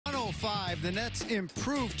105. The Nets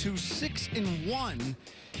improved to 6-1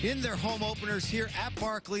 in their home openers here at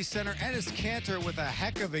Barclays Center. Enes Kanter with a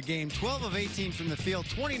heck of a game. 12 of 18 from the field,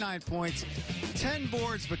 29 points, 10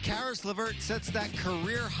 boards. But Caris LeVert sets that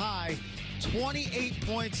career high. 28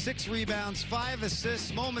 points, 6 rebounds, 5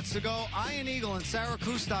 assists. Moments ago, Ian Eagle and Sarah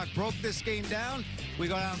Kustok broke this game down. We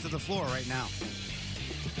go down to the floor right now.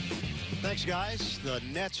 Thanks, guys. The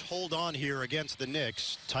Nets hold on here against the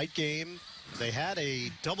Knicks. Tight game. They had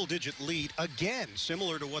a double-digit lead again,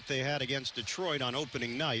 similar to what they had against Detroit on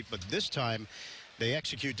opening night, but this time they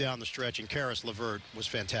execute down the stretch, and Caris LeVert was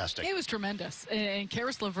fantastic. It was tremendous, and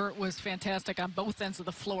Caris LeVert was fantastic on both ends of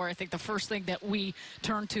the floor. I think the first thing that we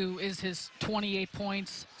turn to is his 28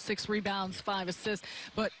 points, 6 rebounds, 5 assists,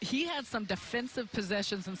 but he had some defensive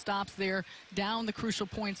possessions and stops there down the crucial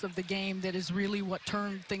points of the game that is really what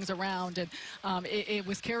turned things around. And it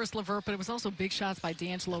was Caris LeVert, but it was also big shots by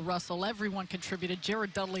D'Angelo Russell. Everyone contributed.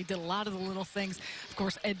 Jared Dudley did a lot of the little things. Of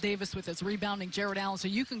course, Ed Davis with his rebounding, Jared Allen. So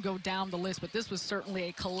you can go down the list, but this was certainly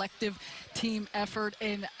a collective team effort.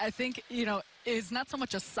 And I think, you know, it's not so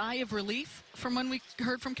much a sigh of relief from when we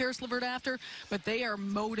heard from Caris LeVert after, but they are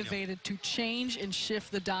motivated to change and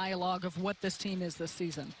shift the dialogue of what this team is this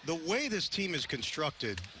season. The way this team is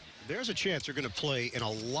constructed, there's a chance they're going to play in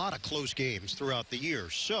a lot of close games throughout the year.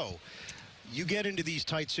 So you get into these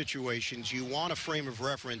tight situations, you want a frame of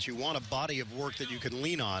reference, you want a body of work that you can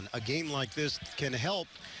lean on. A game like this can help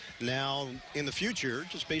now in the future,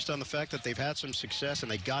 just based on the fact that they've had some success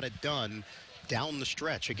and they got it done down the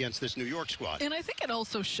stretch against this New York squad. And I think it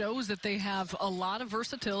also shows that they have a lot of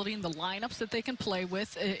versatility in the lineups that they can play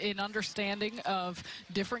with, in understanding of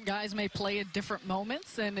different guys may play at different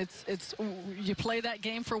moments, and it's you play that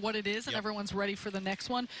game for what it is, and everyone's ready for the next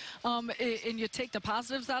one. And you take the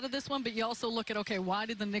positives out of this one, but you also look at, okay, why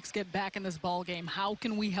did the Knicks get back in this ball game? How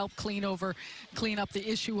can we help clean up the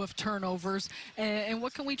issue of turnovers, and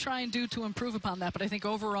what can we try and do to improve upon that? But I think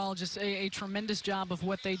overall, just a tremendous job of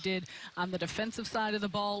what they did on the defensive side of the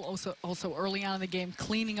ball, also early on in the game,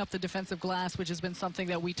 cleaning up the defensive glass, which has been something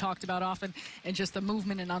that we talked about often, and just the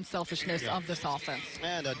movement and unselfishness of this offense.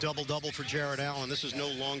 And a double-double for Jared Allen. This is no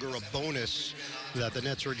longer a bonus that the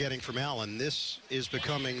Nets are getting from Allen. This is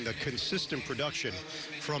becoming the consistent production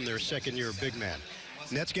from their second-year big man.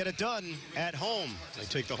 Nets get it done at home. They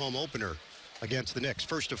take the home opener against the Knicks.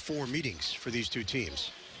 First of 4 meetings for these two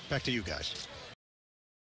teams. Back to you guys.